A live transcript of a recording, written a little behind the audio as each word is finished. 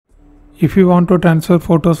If you want to transfer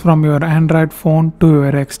photos from your Android phone to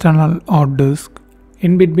your external hard disk,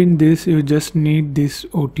 in between this you just need this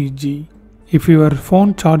OTG. If your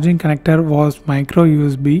phone charging connector was micro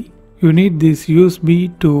USB, you need this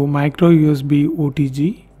USB to micro USB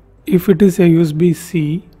OTG. If it is a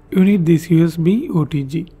USB-C, you need this USB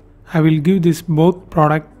OTG. I will give this both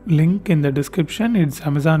product link in the description. It's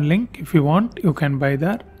Amazon link. If you want, you can buy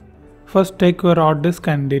that. First take your hard disk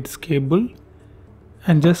and its cable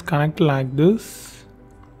and just connect like this.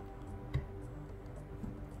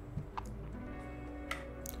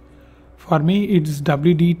 For me it's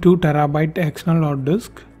WD 2 TB external hard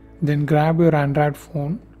disk. Then grab your Android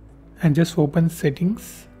phone and just open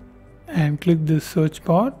settings and click this search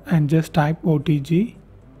bar and just type OTG.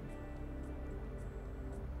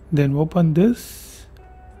 Then open this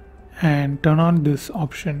and turn on this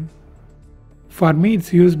option. For me it's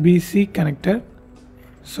USB-C connector,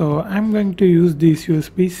 so I'm going to use this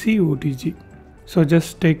USB-C OTG. So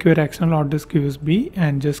just take your external hard disk USB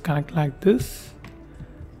and just connect like this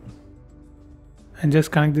and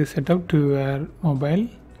just connect this setup to your mobile.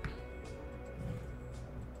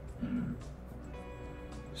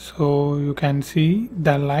 So you can see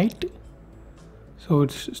the light, so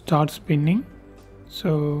it starts spinning.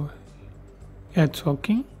 So yeah, it's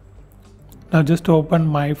working. Now just open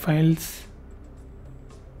my files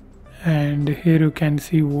and here you can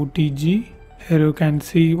see OTG. Here you can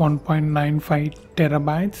see 1.95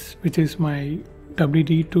 terabytes, which is my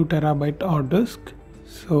WD 2 TB hard disk.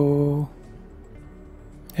 So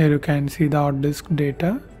here you can see the hard disk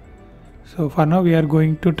data. So for now we are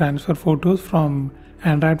going to transfer photos from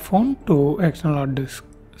Android phone to external hard disk.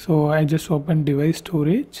 So I just open device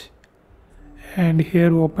storage and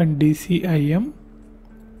here open DCIM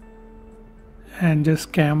and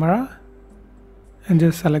just camera and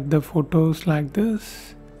just select the photos like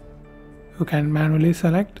this. You can manually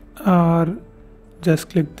select or just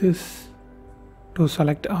click this to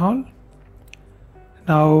select all.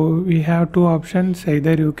 Now we have two options,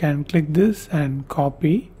 either you can click this and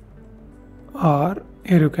copy, or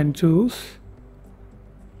here you can choose,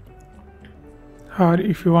 or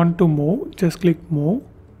if you want to move, just click move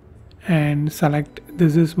and select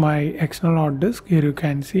this is my external hard disk. Here you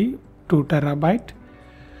can see 2 TB.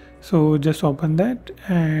 So just open that,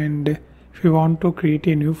 and if you want to create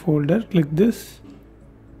a new folder, click this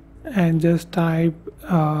and just type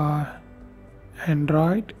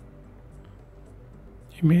Android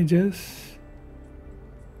images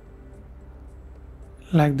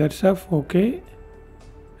like that stuff. Okay,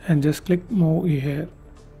 and just click move here.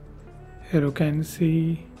 Here you can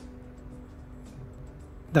see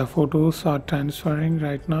the photos are transferring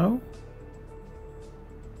right now.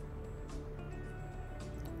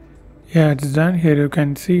 Yeah, it's done. Here you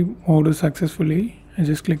can see moved successfully. I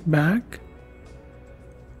just click back.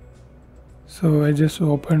 So I just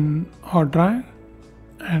open hard drive,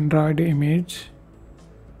 Android image.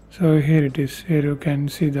 So here it is. Here you can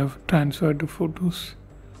see the transferred photos.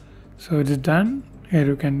 So it is done. Here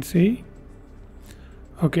you can see.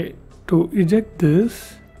 Okay, to eject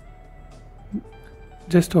this,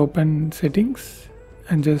 just open settings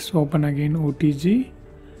and just open again OTG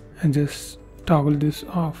and just toggle this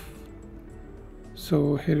off.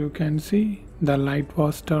 So here you can see the light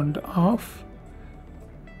was turned off,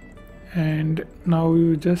 and now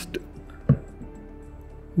you just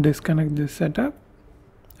disconnect this setup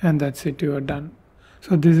and that's it, you are done.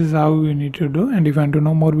 So this is how you need to do, and if you want to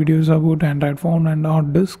know more videos about Android phone and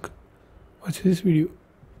hard disk, watch this video.